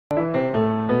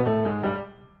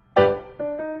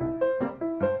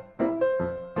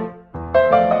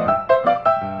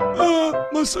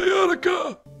my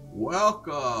sciatica.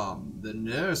 Welcome. The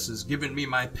nurse has given me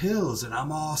my pills and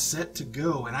I'm all set to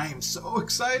go. And I am so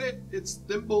excited. It's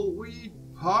Thimbleweed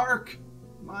Park.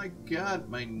 My God,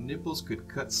 my nipples could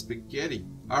cut spaghetti.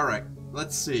 All right,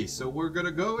 let's see. So we're going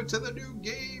to go into the new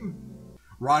game.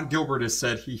 Ron Gilbert has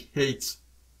said he hates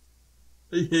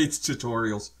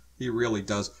tutorials. He really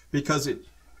does. Because it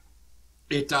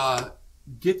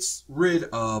gets rid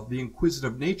of the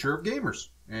inquisitive nature of gamers.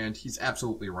 And he's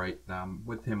absolutely right.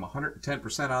 With him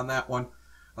 110% on that one.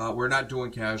 We're not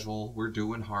doing casual. We're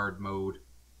doing hard mode.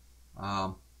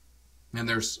 And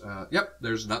there's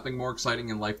nothing more exciting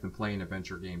in life than playing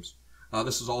adventure games.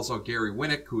 This is also Gary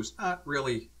Winnick, who's not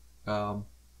really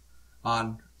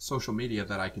on social media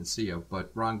that I can see of,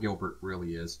 but Ron Gilbert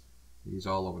really is. He's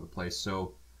all over the place.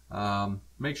 So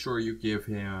make sure you give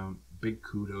him big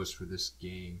kudos for this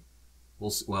game.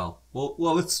 Well,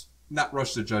 let's not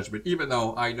rush to judgment, even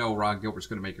though I know Ron Gilbert's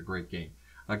going to make a great game.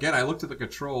 Again, I looked at the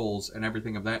controls and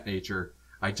everything of that nature.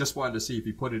 I just wanted to see if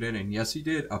he put it in, and yes, he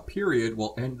did. A period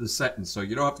will end the sentence, so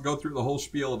you don't have to go through the whole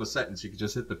spiel of a sentence. You can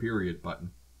just hit the period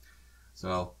button.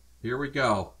 So, here we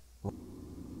go.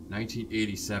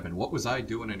 1987. What was I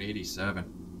doing in 87?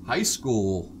 High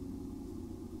school.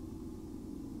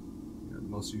 Yeah,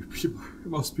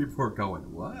 most people are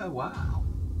going, what? Wow.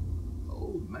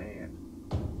 Oh, man.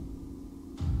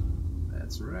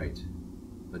 That's right.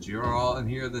 But you're all in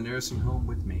here at the nursing home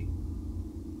with me.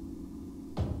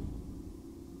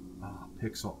 Ah,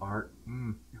 pixel art.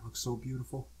 It looks so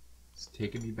beautiful. It's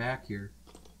taking me back here.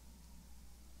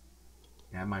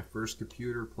 And my first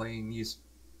computer playing these.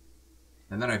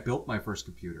 And then I built my first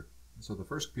computer. So the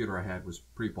first computer I had was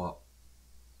pre-bought.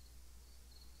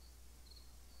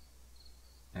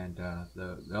 And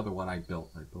the other one I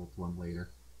built one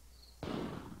later.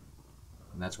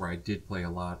 And that's where I did play a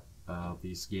lot of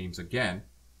these games again.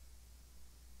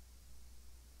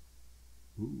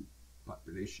 Ooh,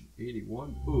 population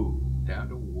 81. Ooh, down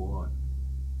to 1.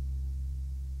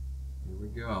 Here we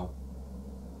go.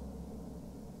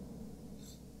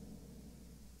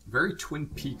 Very Twin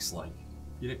Peaks-like.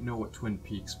 If you didn't know what Twin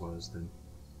Peaks was, then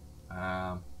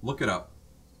look it up.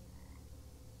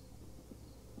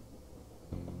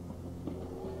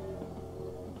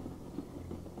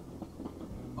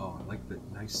 Oh, I like the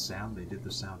nice sound. They did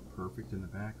the sound perfect in the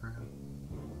background.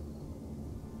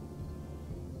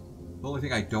 The only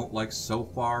thing I don't like so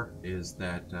far is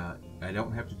that I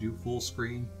don't have to do full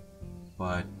screen,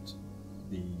 but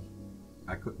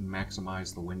I couldn't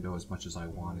maximize the window as much as I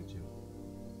wanted to.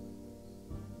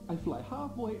 I fly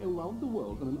halfway around the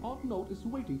world and an odd note is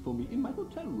waiting for me in my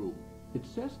hotel room. It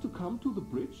says to come to the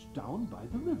bridge down by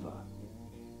the river.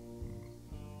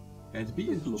 And be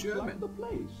in German. Like the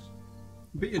place.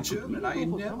 Be in German, I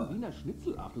never. Some Wiener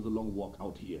Schnitzel after the long walk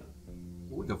out here.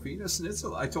 Oh, the Wiener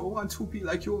Schnitzel. I don't want to be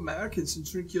like you Americans and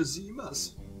drink your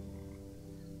Zimas.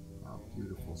 Oh,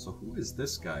 beautiful. So who is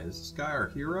this guy? Is this guy our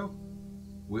hero?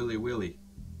 Willy Willy.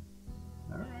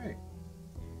 Alright.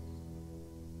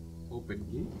 Open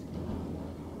gate.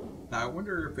 Now I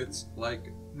wonder if it's like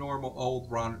normal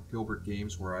old Ron Gilbert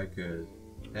games where I could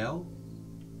L?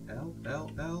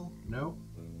 No?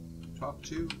 Talk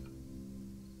to?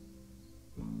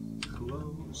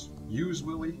 Close. Use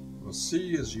Willy? Well,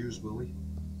 C is use Willy.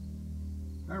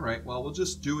 Alright, well, we'll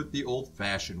just do it the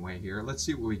old-fashioned way here. Let's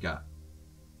see what we got.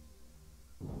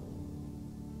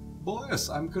 Boys,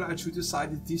 I'm glad you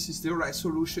decided this is the right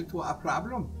solution to our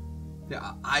problem. There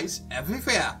are eyes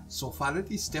everywhere, so follow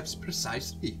these steps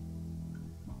precisely.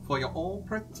 For your own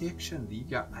protection, leave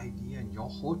your ID in your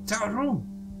hotel room.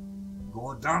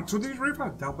 Go down to the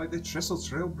river, down by the Trestle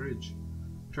Trail Bridge.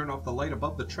 Turn off the light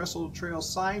above the Trestle Trail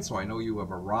sign so I know you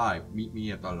have arrived. Meet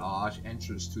me at the large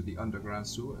entrance to the underground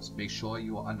sewers. Make sure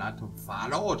you are not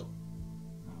followed.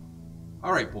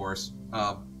 Alright, Boris.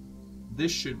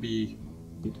 This should be...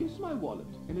 It is my wallet,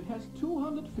 and it has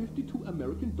 $252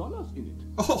 American in it.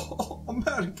 Oh,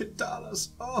 American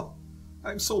dollars. Oh,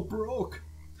 I'm so broke.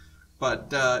 But,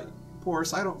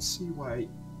 Boris, I don't see why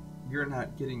you're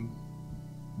not getting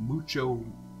mucho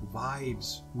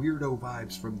vibes, weirdo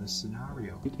vibes from this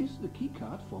scenario. It is the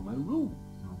keycard for my room.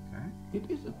 Okay.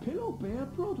 It is a pillow bear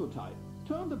prototype.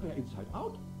 Turn the bear inside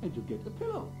out, and you get a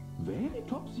pillow. Very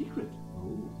top secret.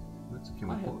 Oh, let's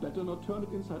I had better not turn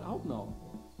it inside out now.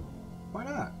 Why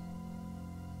not?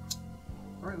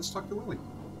 Alright, let's talk to Willy.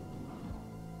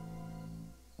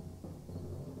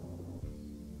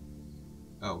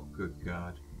 Oh, good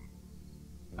God.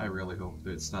 I really hope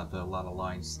that it's not a lot of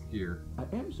lines here. I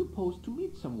am supposed to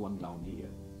meet someone down here.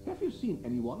 Have you seen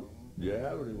anyone?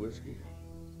 Yeah, any whiskey?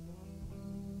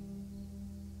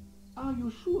 Are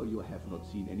you sure you have not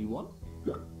seen anyone?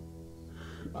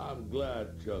 I'm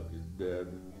glad Chuck is dead.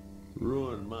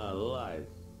 Ruined my life.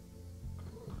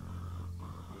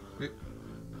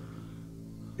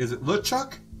 Is it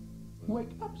LeChuck?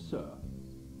 Wake up, sir.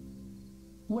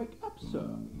 Wake up, sir.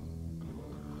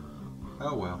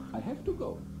 Oh well. I have to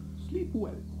go. Sleep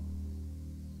well.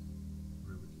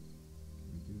 Can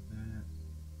we do that?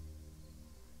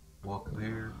 Walk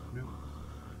there? No.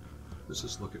 Let's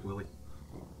just look at Willie.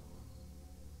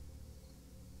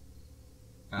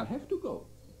 I have to go.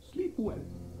 Sleep well.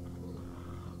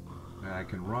 I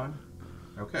can run.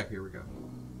 Okay, here we go.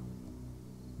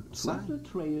 Travel the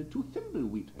trail to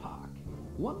Thimbleweed Park.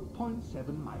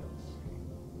 1.7 miles.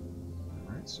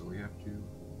 Alright, so we have to,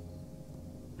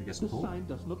 I guess, The pull. sign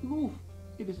does not move.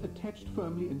 It is attached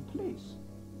firmly in place.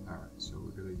 Alright, so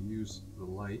we're going to use the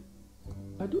light.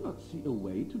 I do not see a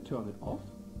way to turn it off.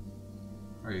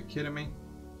 Are you kidding me?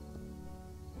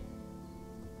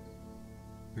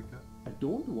 Pick up. I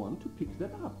don't want to pick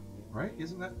that up. Right?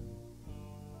 Isn't that?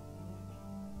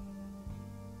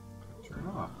 Turn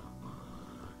off.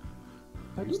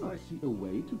 I do not see a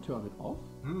way to turn it off.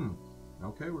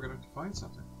 Okay, we're going to have to find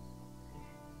something.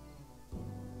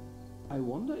 I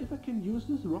wonder if I can use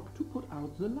this rock to put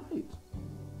out the light.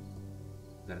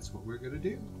 That's what we're going to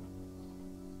do.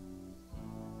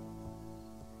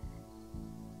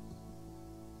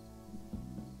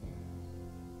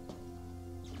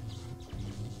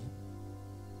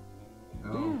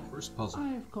 Oh, There. first puzzle. I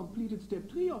have completed step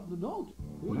 3 of the note.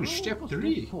 Ooh, Now step for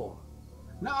 3. 4.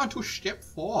 Now to step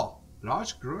 4.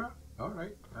 Large ground.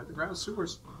 Alright, underground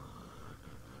sewers.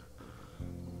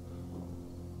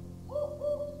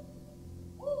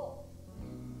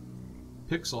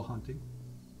 Pixel hunting,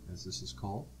 as this is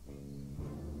called.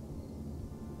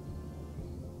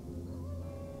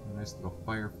 Nice little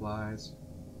fireflies.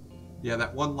 Yeah,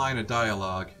 that one line of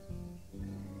dialogue.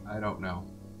 I don't know.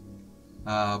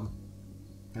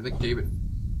 I think David...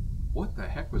 What the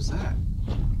heck was that?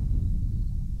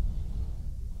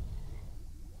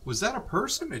 Was that a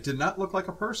person? It did not look like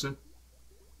a person.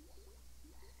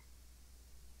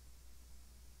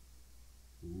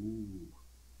 Ooh.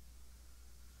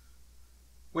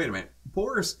 Wait a minute.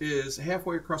 Boris is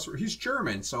halfway across the... He's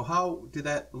German, so how did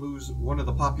that lose one of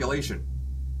the population?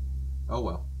 Oh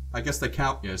well. I guess they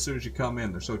count you as soon as you come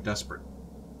in. They're so desperate.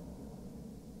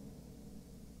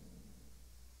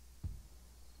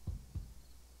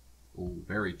 Ooh,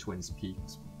 very Twin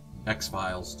Peaks.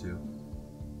 X-Files, too.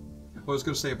 What I was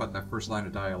going to say about that first line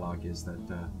of dialogue is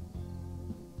that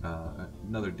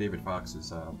another David Fox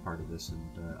is part of this, and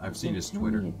I've seen his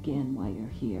Twitter. Tell me again why you're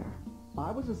here. I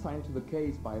was assigned to the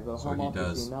case by the So Home he Office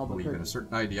does in believe Albuquerque. in a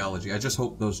certain ideology. I just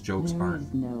hope those jokes There aren't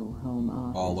is no home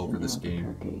office all over in this game.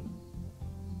 Albuquerque.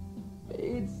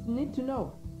 It's neat to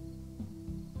know.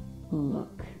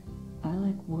 Look, I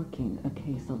like working a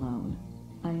case alone.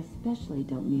 I especially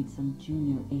don't need some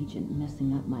junior agent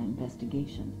messing up my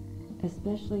investigation.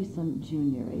 Especially some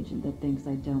junior agent that thinks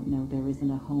I don't know there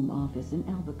isn't a home office in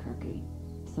Albuquerque.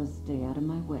 So stay out of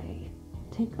my way.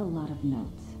 Take a lot of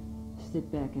notes.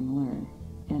 Sit back and learn.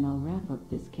 And I'll wrap up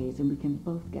this case and we can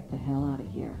both get the hell out of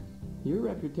here. Your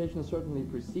reputation certainly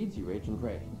precedes you, Agent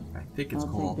Ray. I think it's I'll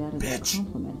called take that as a bitch.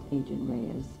 compliment, Agent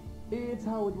Reyes. It's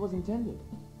how it was intended.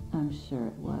 I'm sure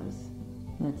it was.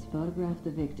 Let's photograph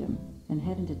the victim and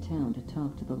head into town to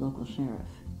talk to the local sheriff.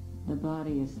 The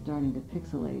body is starting to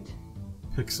pixelate.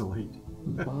 Pixelate.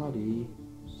 Body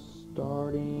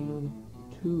starting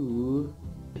to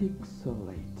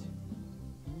pixelate.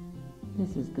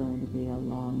 This is going to be a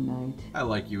long night. I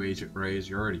like you, Agent Reyes.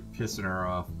 You're already pissing her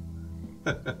off.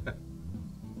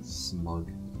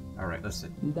 Smug. Alright, let's see.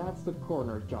 That's the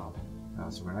coroner's job. Oh,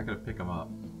 so we're not going to pick him up.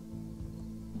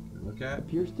 Can we look at?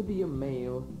 Appears to be a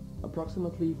male,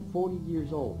 approximately 40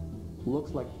 years old.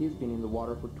 Looks like he's been in the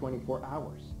water for 24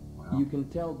 hours. Wow. You can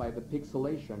tell by the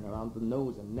pixelation around the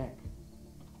nose and neck.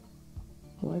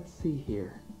 Let's see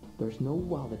here. There's no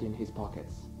wallet in his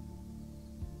pockets.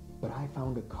 But I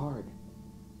found a card.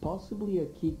 Possibly a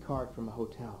key card from a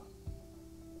hotel.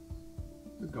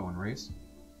 Good going, Reyes.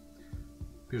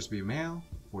 Appears to be a male,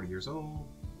 40 years old,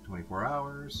 24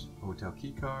 hours, hotel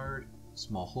key card,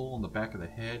 small hole in the back of the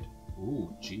head.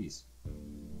 Ooh, jeez.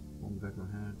 Hole in the back of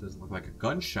the head doesn't look like a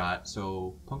gunshot,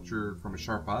 so punctured from a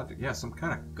sharp object. Yeah, some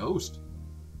kind of ghost.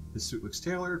 His suit looks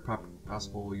tailored,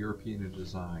 possible European in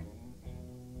design.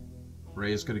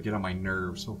 Ray is going to get on my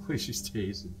nerves. Hopefully she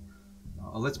stays and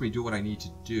lets me do what I need to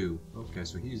do. Okay,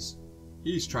 so he's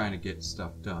trying to get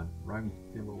stuff done. Arriving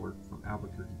at Thimbleweed from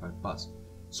Albuquerque by bus.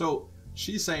 So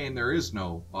she's saying there is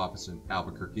no office in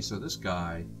Albuquerque, so this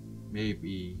guy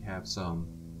maybe have some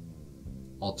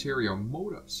ulterior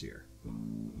motives here.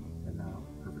 And now,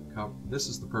 perfect perfect cover. This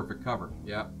is the perfect cover.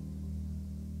 Yep.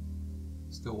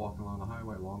 Still walking along the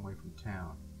highway, a long way from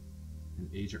town. And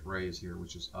Agent Ray is here,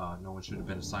 which is odd. No one should have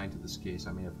been assigned to this case.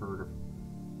 I may have heard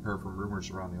from rumors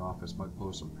around the office. Might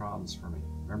pose some problems for me.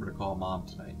 Remember to call Mom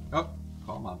tonight. Oh,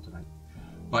 call Mom tonight.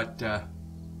 But,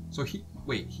 so he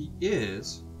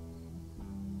is...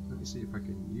 Let me see if I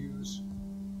can use...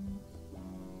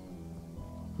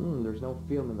 There's no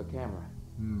film in the camera.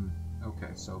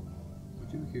 Okay, so we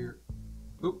do here...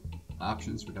 Oop,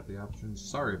 options. We got the options.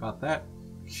 Sorry about that.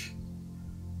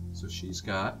 So she's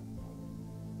got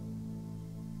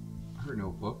her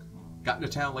notebook. Got into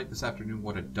town late this afternoon.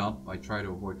 What a dump. I try to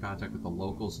avoid contact with the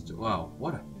locals. Wow,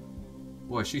 what a...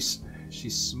 Boy, she's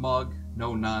smug,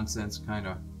 no nonsense kind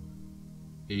of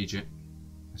agent.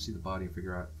 I see the body and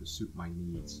figure out if it suit my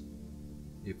needs.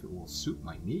 If it will suit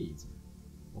my needs.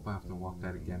 Hope I have to walk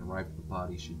that again. Arrive at the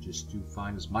body should just do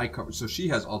fine as my cover. So she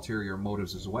has ulterior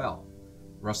motives as well.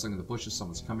 Rustling in the bushes.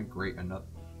 Someone's coming. Great.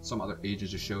 Some other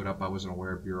agent just showed up. I wasn't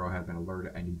aware. Bureau had been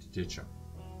alerted. I need to ditch him.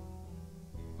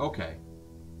 Okay.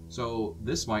 So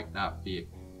this might not be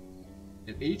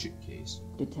an agent case.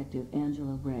 Detective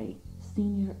Angela Ray,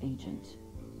 senior agent.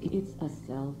 It's a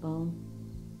cell phone?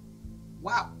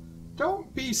 Wow.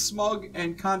 Don't be smug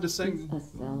and condescending. It's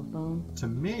a cell phone? To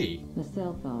me. The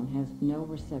cell phone has no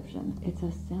reception. It's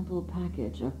a sample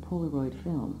package of Polaroid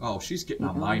film. Oh, she's getting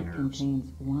on my nerves. It only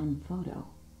contains one photo.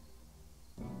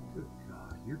 Good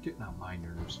God, you're getting on my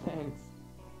nerves. Thanks.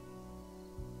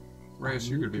 Reyes,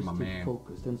 you're gonna be my man.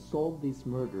 Focused and solve this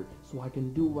murder so I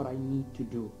can do what I need to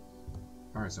do.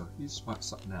 Alright, so he's wants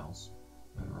something else.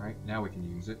 Alright, now we can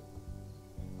use it.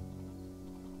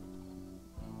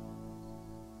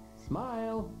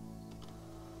 Smile!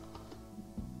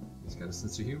 He's got a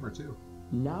sense of humor, too.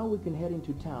 Now we can head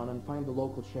into town and find the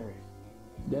local sheriff.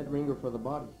 Dead ringer for the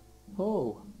body.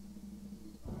 Oh.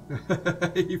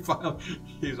 He's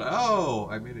like, oh,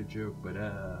 I made a joke, but,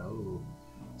 oh.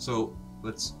 So,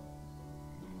 let's...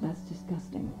 That's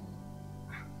disgusting.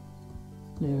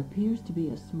 There appears to be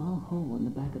a small hole in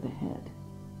the back of the head.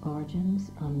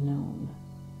 Origins unknown.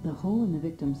 The hole in the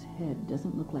victim's head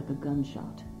doesn't look like a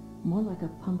gunshot. More like a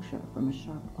puncture from a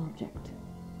sharp object.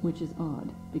 Which is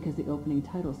odd, because the opening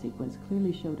title sequence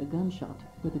clearly showed a gunshot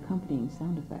with accompanying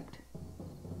sound effect.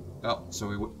 Oh,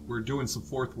 so we're doing some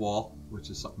fourth wall,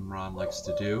 which is something Ron likes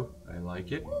to do. I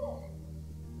like it.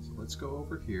 So let's go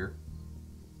over here.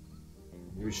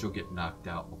 Maybe she'll get knocked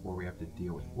out before we have to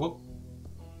deal with... Whoop!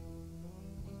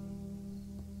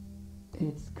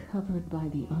 It's covered by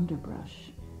the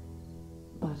underbrush.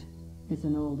 But it's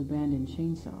an old abandoned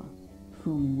chainsaw.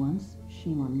 Fool me once,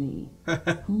 shame on me.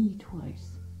 Fool me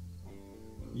twice.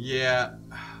 Yeah,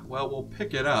 well, we'll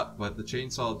pick it up, but the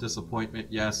chainsaw disappointment,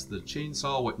 yes, the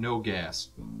chainsaw with no gas.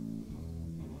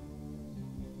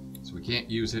 So we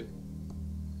can't use it.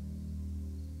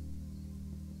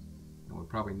 And we'll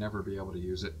probably never be able to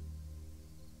use it.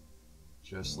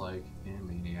 Just like in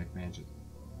Maniac Mansion.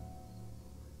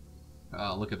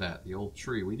 Oh, look at that, the old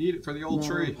tree. We need it for the old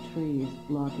tree. The tree is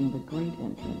blocking the great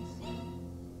entrance.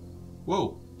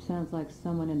 Whoa! Sounds like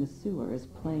someone in the sewer is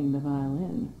playing the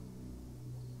violin.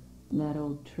 That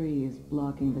old tree is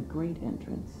blocking the great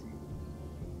entrance.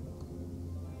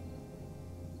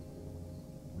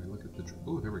 We look at the tree.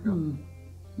 Oh, there we go.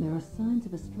 There are signs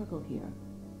of a struggle here.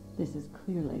 This is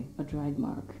clearly a drag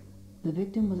mark. The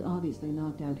victim was obviously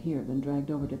knocked out here, then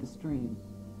dragged over to the stream.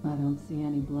 I don't see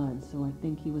any blood, so I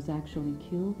think he was actually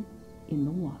killed in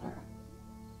the water.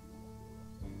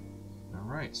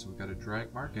 Alright, so we got a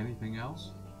drag mark. Anything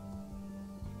else?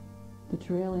 The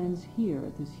trail ends here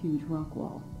at this huge rock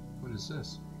wall. What is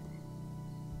this?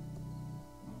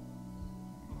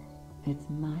 It's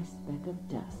my speck of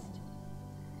dust.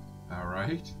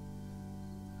 Alright.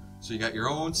 So you got your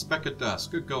own speck of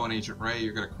dust. Good going, Agent Ray.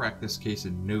 You're going to crack this case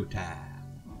in no time.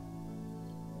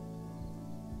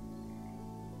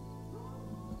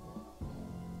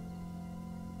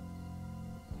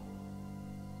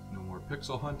 No more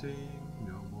pixel hunting.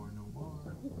 No more, no more.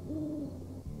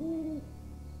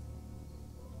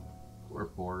 Poor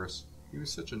Boris. He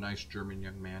was such a nice German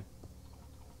young man.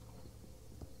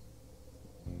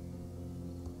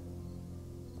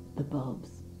 The bulb's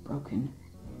broken.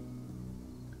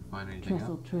 Find anything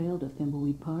Trestle else? Trail to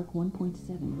Thimbleweed Park,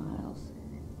 1.7 miles.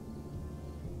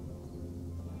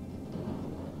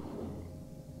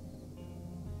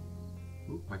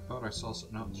 Oop, I thought I saw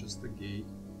something else. Just the gate.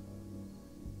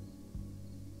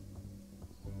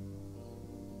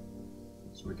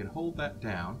 So we can hold that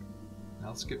down. Now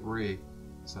let's get Ray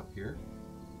up here.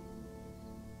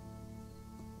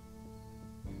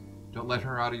 Don't let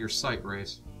her out of your sight,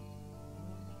 Race.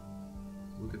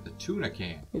 Look at the tuna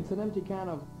can. It's an empty can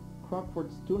of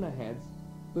Crockford's tuna heads,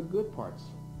 the good parts.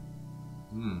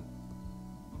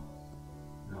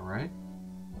 Alright.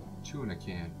 Tuna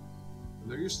can.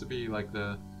 There used to be like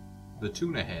the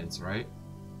tuna heads, right?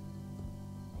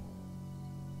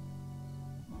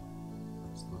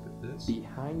 Let's look at this.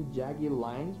 Behind jaggy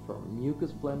lines from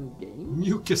Mucus Phlegm Games?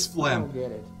 Mucus I Phlegm. don't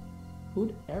get it.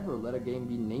 Who'd ever let a game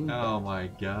be named Oh that? my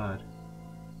god.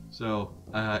 So,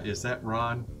 is that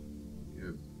Ron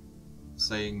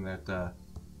saying that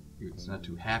he's not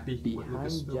too happy with Behind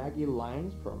Lucasfilm? jaggy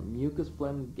lines from Mucus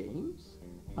Phlegm Games?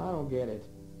 I don't get it.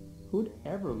 Who'd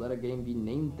ever let a game be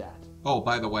named that? Oh,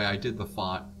 by the way, I did the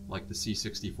font, like the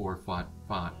C64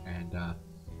 font, and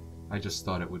I just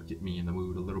thought it would get me in the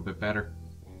mood a little bit better.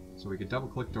 So we could double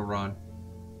click to run.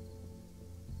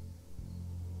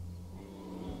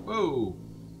 Whoa!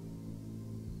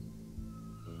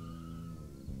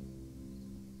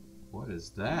 What is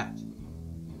that?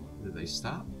 Did they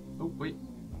stop? Oh, wait.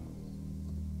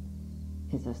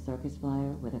 It's a circus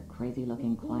flyer with a crazy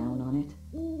looking clown on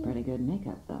it. Pretty good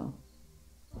makeup, though.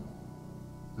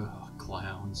 Ugh,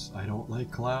 clowns. I don't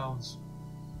like clowns.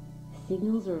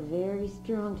 Signals are very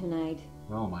strong tonight.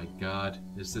 Oh my god.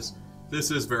 Is this... This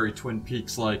is very Twin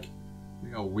Peaks-like.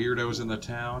 You know, weirdos in the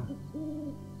town.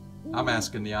 I'm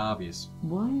asking the obvious.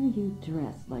 Why are you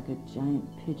dressed like a giant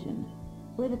pigeon?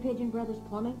 We're the Pigeon Brothers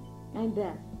Plumbing. I'm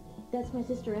Beth. That's my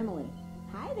sister Emily.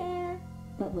 Hi there.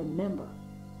 But remember,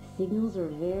 signals are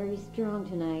very strong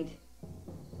tonight.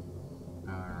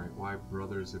 Alright, why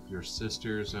brothers if you're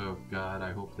sisters? Oh god,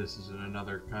 I hope this isn't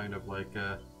another kind of like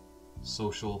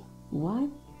social... Why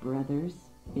brothers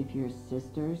if you're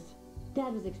sisters?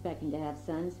 Dad was expecting to have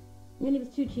sons, and it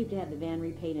was too cheap to have the van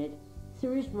repainted, so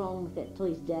we're just rolling with it till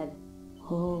he's dead.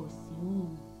 Oh,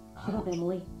 soon. Shut up,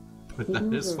 Emily. But that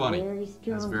Signals is are funny. very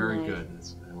strong That's very tonight. good.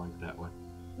 I like that one.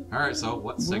 Alright, so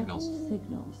what signals? What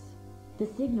signals? The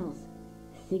signals.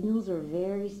 Signals are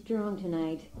very strong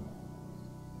tonight.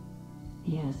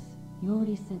 Yes, you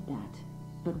already said that.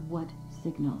 But what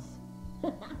signals?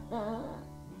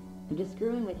 I'm just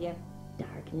screwing with you.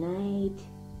 Dark night,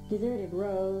 deserted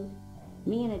road,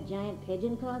 me in a giant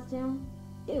pigeon costume.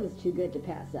 It was too good to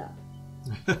pass up.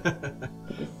 But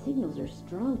the signals are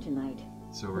strong tonight.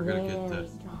 So we're gonna get Very the...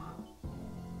 strong.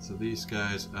 So these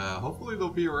guys, hopefully they'll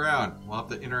be around. We'll have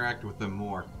to interact with them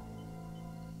more.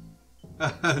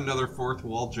 Another fourth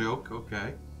wall joke,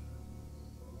 okay.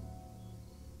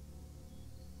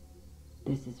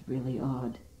 This is really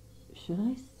odd. Should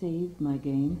I save my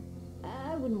game?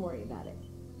 I wouldn't worry about it.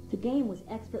 The game was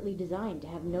expertly designed to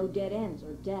have no dead ends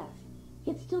or death.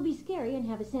 Yet still be scary and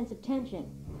have a sense of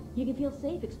tension. You can feel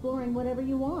safe exploring whatever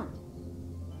you want.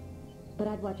 But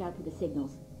I'd watch out for the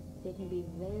signals. They can be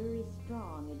very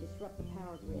strong and disrupt the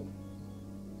power grid.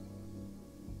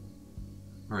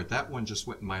 Alright, that one just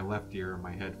went in my left ear in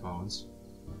my headphones.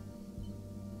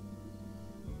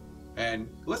 And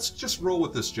let's just roll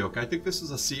with this joke. I think this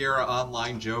is a Sierra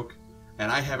Online joke,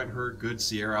 and I haven't heard good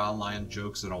Sierra Online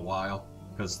jokes in a while,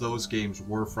 because those games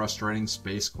were frustrating.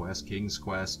 Space Quest, King's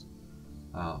Quest,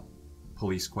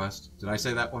 Police Quest. Did I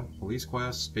say that one? Police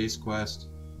Quest, Space Quest,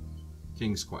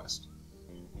 King's Quest.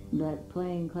 But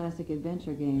playing classic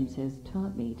adventure games has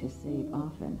taught me to save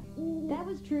often. That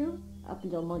was true, up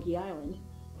until Monkey Island.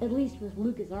 At least with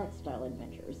LucasArts style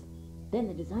adventures. Then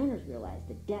the designers realized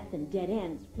that death and dead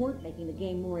ends weren't making the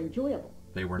game more enjoyable.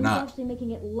 They were It was not. actually making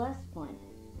it less fun.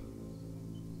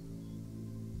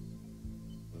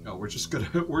 No, we're just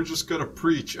gonna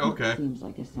preach. Okay. Seems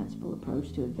like a sensible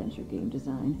approach to adventure game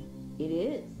design. It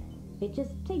is. It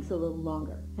just takes a little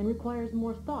longer and requires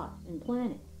more thought and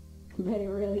planning. But it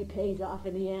really pays off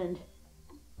in the end.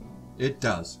 It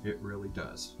does. It really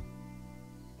does.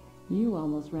 You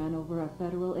almost ran over a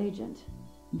federal agent.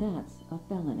 That's a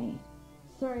felony.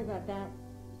 Sorry about that.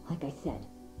 Like I said,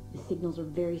 the signals are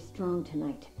very strong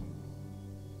tonight.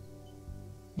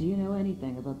 Do you know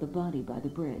anything about the body by the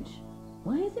bridge?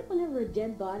 Why is it whenever a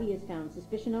dead body is found,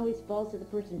 suspicion always falls to the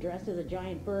person dressed as a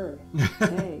giant bird?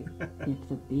 Hey, if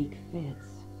the beak fits.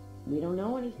 We don't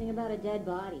know anything about a dead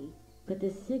body, but the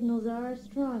signals are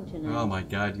strong tonight. Oh my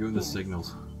god, you and the Yes.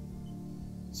 signals.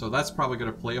 So that's probably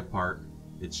going to play a part.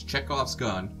 It's Chekhov's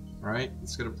gun, right?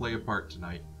 It's going to play a part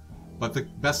tonight. But the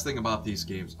best thing about these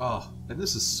games, oh, and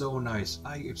this is so nice.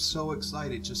 I am so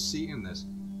excited just seeing this.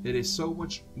 It is so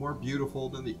much more beautiful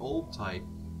than the old type,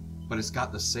 but it's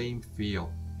got the same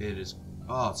feel. It is,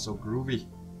 oh, it's so groovy.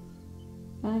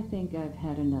 I think I've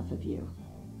had enough of you.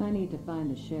 I need to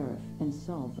find the sheriff and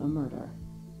solve a murder.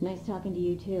 Nice talking to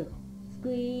you too.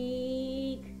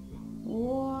 Squeak!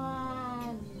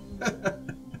 Wah!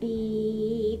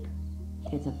 Beep!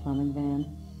 It's a plumbing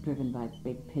van driven by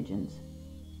big pigeons.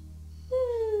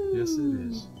 Woo! Yes, it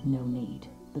is. No need.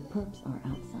 The perps are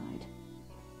outside.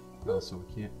 Oh, so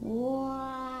we can't.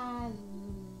 What?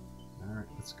 Alright,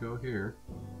 let's go here.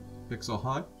 Pixel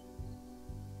Hunt.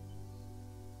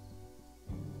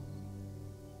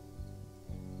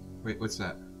 Wait, what's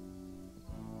that?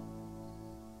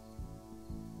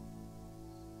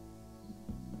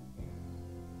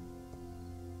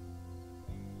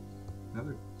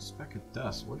 Another speck of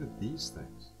dust. What are these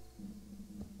things?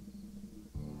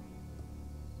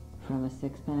 From a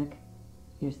six-pack,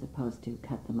 you're supposed to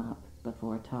cut them up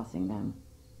before tossing them.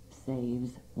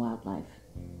 Saves wildlife.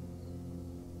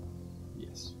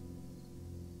 Yes.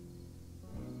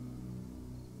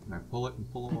 Can I pull it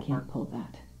and pull them I apart? can't pull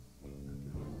that.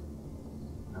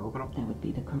 Can I open them? That would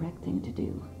be the correct thing to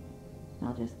do.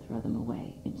 I'll just throw them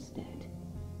away instead.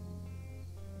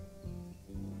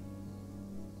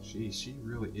 Geez, she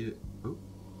really is. Oh,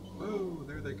 oh,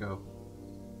 there they go.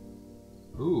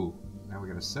 Ooh, now we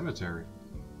got a cemetery.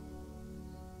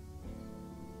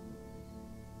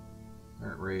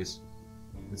 Alright, Rays.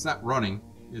 It's not running.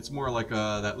 It's more like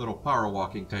that little power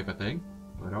walking type of thing.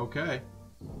 But okay.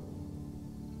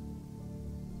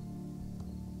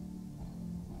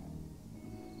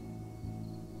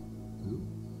 Ooh.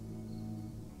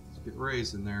 Let's get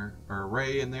Rays in there. Or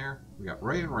Ray in there. We got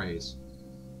Ray and Rays.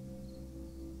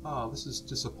 Oh, this is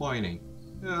disappointing.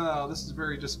 Oh, this is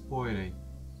very disappointing.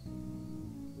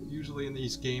 Usually in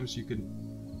these games you could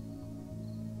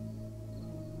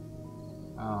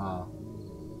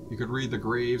read the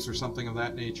graves or something of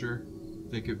that nature.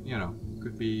 They could, you know,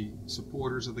 could be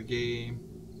supporters of the game.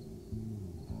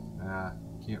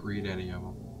 Can't read any of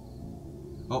them.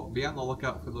 Oh, be on the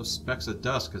lookout for those specks of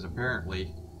dust, because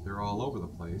apparently they're all over the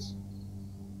place.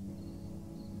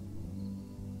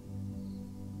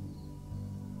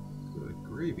 Good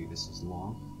gravy, this is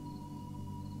long.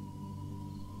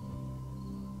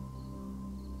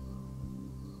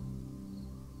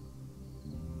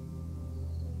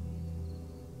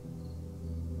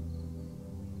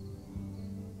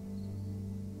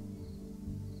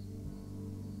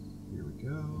 Here we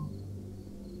go.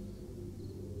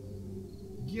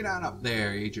 Get on up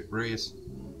there, Agent Reyes.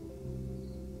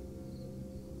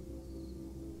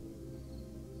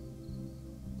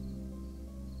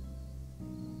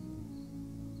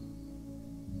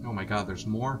 Oh my god, there's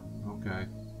more? Okay.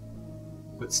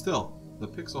 But still, the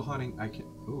pixel hunting, I can...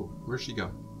 Ooh, where'd she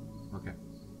go? Okay.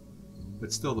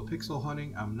 But still, the pixel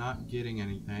hunting, I'm not getting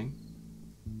anything.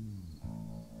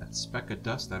 That speck of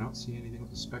dust, I don't see anything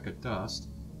with a speck of dust.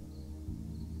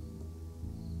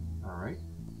 Alright.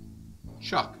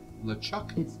 Chuck.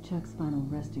 LeChuck? It's Chuck's final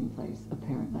resting place,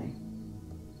 apparently.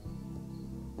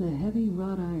 The heavy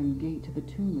wrought iron gate to the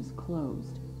tomb is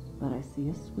closed, but I see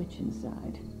a switch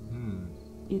inside.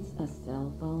 It's a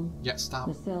cell phone. Yeah, stop.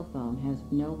 The cell phone has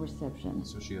no reception.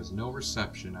 So she has no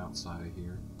reception outside of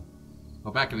here.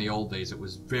 Well, back in the old days, it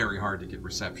was very hard to get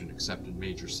reception except in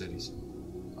major cities.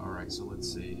 Alright, so let's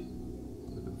see.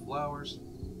 Look at the flowers.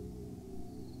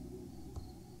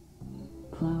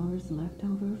 Flowers left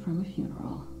over from a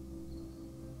funeral.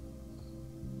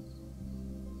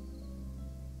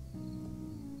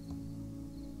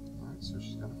 Alright, so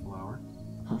she's got a flower.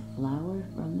 A flower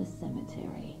from the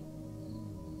cemetery.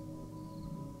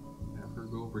 Have her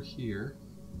go over here.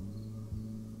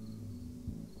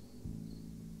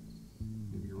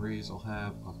 Maybe Rays will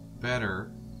have a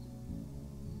better...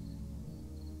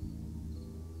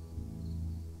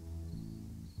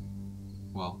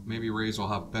 Well, maybe Rays will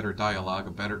have better dialogue,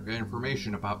 a better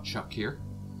information about Chuck here.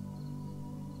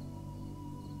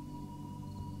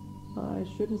 I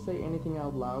shouldn't say anything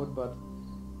out loud, but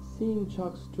seeing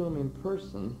Chuck's tomb in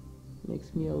person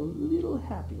makes me a little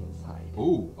happy inside.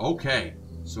 Ooh, okay.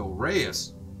 So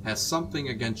Reyes has something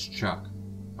against Chuck.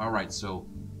 Alright, so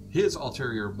his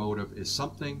ulterior motive is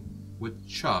something with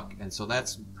Chuck, and so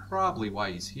that's probably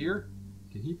why he's here.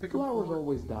 Can he pick up Flowers flower?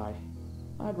 always die.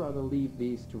 I'd rather leave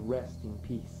these to rest in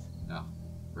peace. No,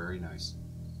 very nice.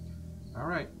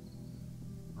 Alright.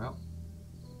 Well,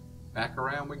 back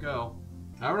around we go.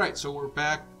 Alright, so we're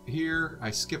back here. I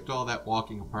skipped all that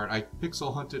walking apart. I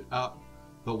pixel hunted up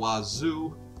the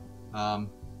wazoo.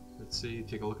 Let's see,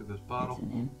 take a look at this bottle. It's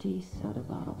an empty soda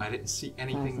bottle. I didn't see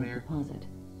anything Plastic there. deposit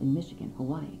in Michigan,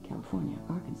 Hawaii, California,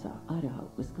 Arkansas,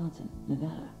 Idaho, Wisconsin,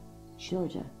 Nevada,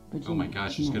 Georgia, Virginia. Oh my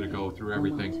gosh, she's gonna go through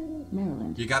everything. Vermont,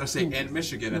 Maryland. You gotta say, Kansas, and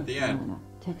Michigan North at the end. Carolina,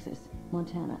 Texas,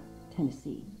 Montana,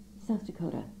 Tennessee, South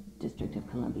Dakota, District of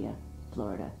Columbia,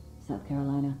 Florida, South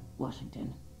Carolina,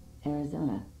 Washington,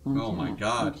 Arizona, Montana, Oh my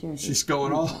God, New Jersey, she's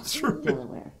going all Utah, through.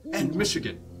 Delaware, And Kentucky,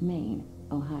 Michigan. Maine,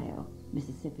 Ohio,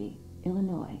 Mississippi,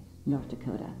 Illinois, North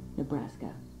Dakota,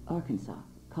 Nebraska, Arkansas,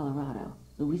 Colorado,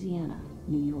 Louisiana,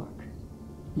 New York,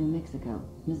 New Mexico,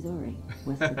 Missouri,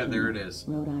 West Virginia, There it is.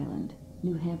 Rhode Island,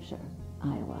 New Hampshire,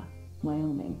 Iowa,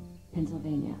 Wyoming,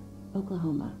 Pennsylvania,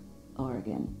 Oklahoma,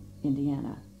 Oregon,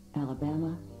 Indiana,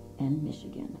 Alabama, and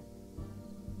Michigan.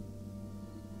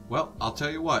 Well, I'll tell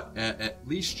you what, at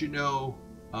least you know,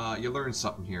 you learned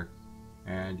something here.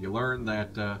 And you learn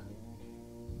that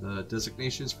the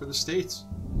designations for the states.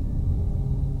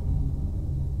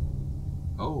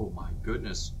 Oh my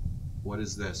goodness. What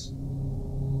is this?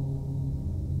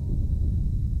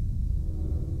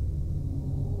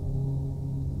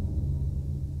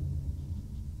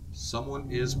 Someone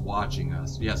is watching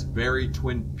us. Yes, very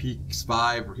Twin Peaks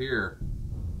vibe here.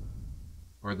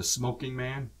 Or the smoking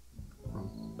man.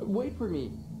 Wait for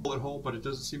me. Bullet hole, but it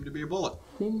doesn't seem to be a bullet.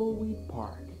 Thimbleweed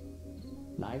Park.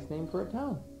 Nice name for a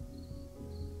town.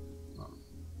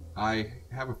 I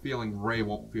have a feeling Ray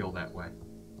won't feel that way.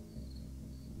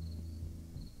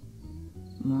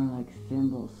 More like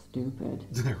Thimble stupid.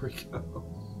 There we go.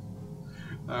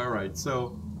 Alright,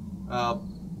 so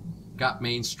got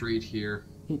Main Street here.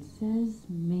 It says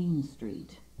Main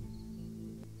Street.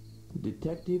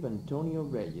 Detective Antonio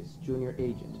Reyes, Junior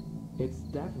Agent. It's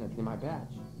definitely my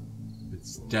badge.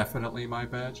 It's definitely my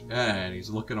badge. And he's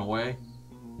looking away.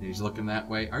 And he's looking that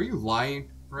way. Are you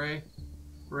lying, Ray?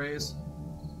 Reyes?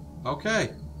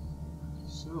 Okay.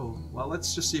 So, well,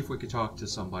 let's just see if we can talk to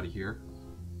somebody here.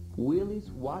 Willie's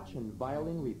Watch and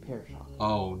Violin Repair Shop.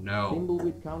 Oh, no.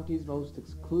 Thimbleweed County's most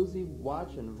exclusive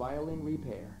watch and violin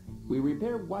repair. We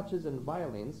repair watches and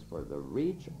violins for the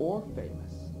rich or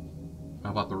famous.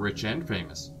 How about the rich and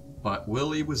famous? But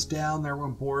Willie was down there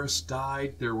when Boris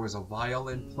died. There was a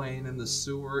violin playing in the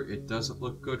sewer. It doesn't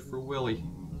look good for Willie.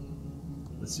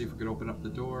 Let's see if we can open up the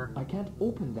door. I can't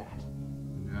open that.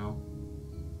 No.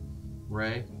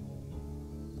 Ray?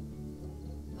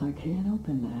 I can't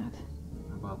open that.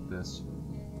 How about this?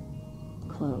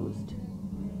 Closed.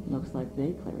 Looks like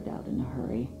they cleared out in a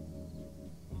hurry.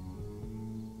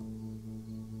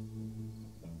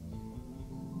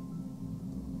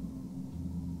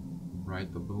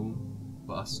 Right, the boom.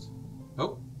 Bust.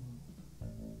 Oh!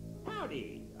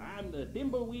 Howdy, I'm the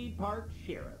Thimbleweed Park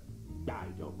Sheriff. I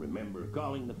don't remember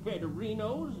calling the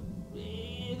Federinos.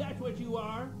 That's what you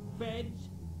are, feds.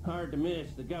 Hard to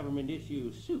miss the government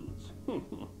issue suits.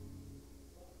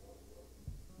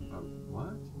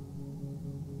 What?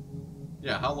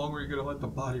 Yeah, how long were you going to let the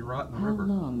body rot in the How river?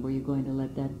 long were you going to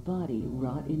let that body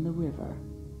rot in the river?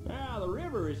 Well, the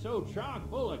river is so chock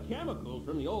full of chemicals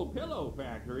from the old pillow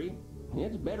factory,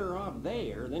 it's better off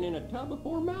there than in a tub of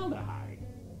formaldehyde.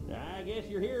 I guess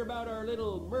you're here about our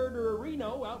little murderer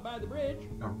Reno out by the bridge.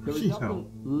 There is nothing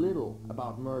little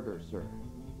about murder, sir.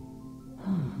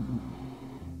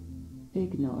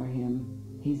 Ignore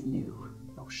him. He's new.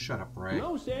 Oh, shut up, Ray.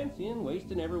 No sense in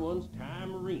wasting everyone's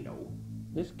time, Reno.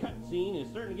 This cutscene is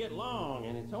starting to get long,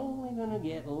 and it's only gonna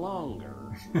get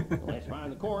longer. Let's find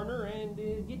the coroner and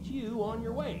get you on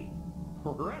your way.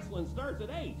 Wrestling starts at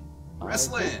 8.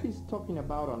 Wrestling! I think he's talking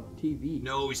about on TV.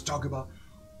 No, he's talking about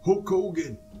Hulk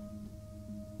Hogan.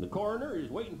 The coroner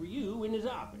is waiting for you in his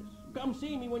office. Come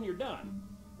see me when you're done.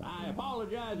 I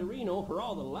apologize to Reno for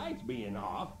all the lights being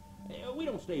off. We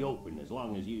don't stay open as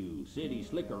long as you city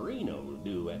slickerinos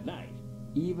do at night.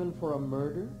 Even for a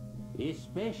murder?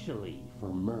 Especially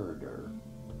for murder.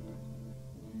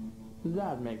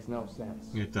 That makes no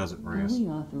sense. It doesn't, Are Reyes. we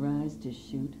authorized to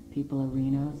shoot people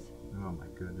arenos? Oh my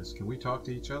goodness. Can we talk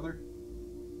to each other?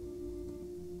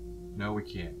 No, we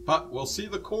can't. But we'll see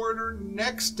the coroner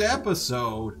next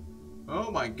episode.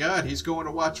 Oh my god, he's going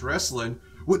to watch wrestling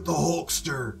with the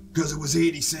Hulkster. Because it was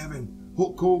 87.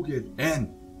 Hulk Hogan.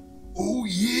 And, oh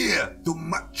yeah, the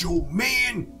Macho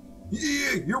Man.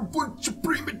 Yeah, you're a bunch of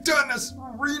prima donnas,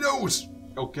 Renos.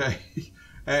 Okay.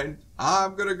 And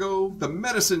I'm going to go, the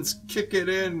medicine's kicking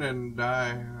in and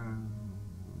I...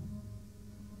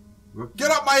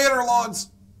 Get up my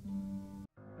interlawns!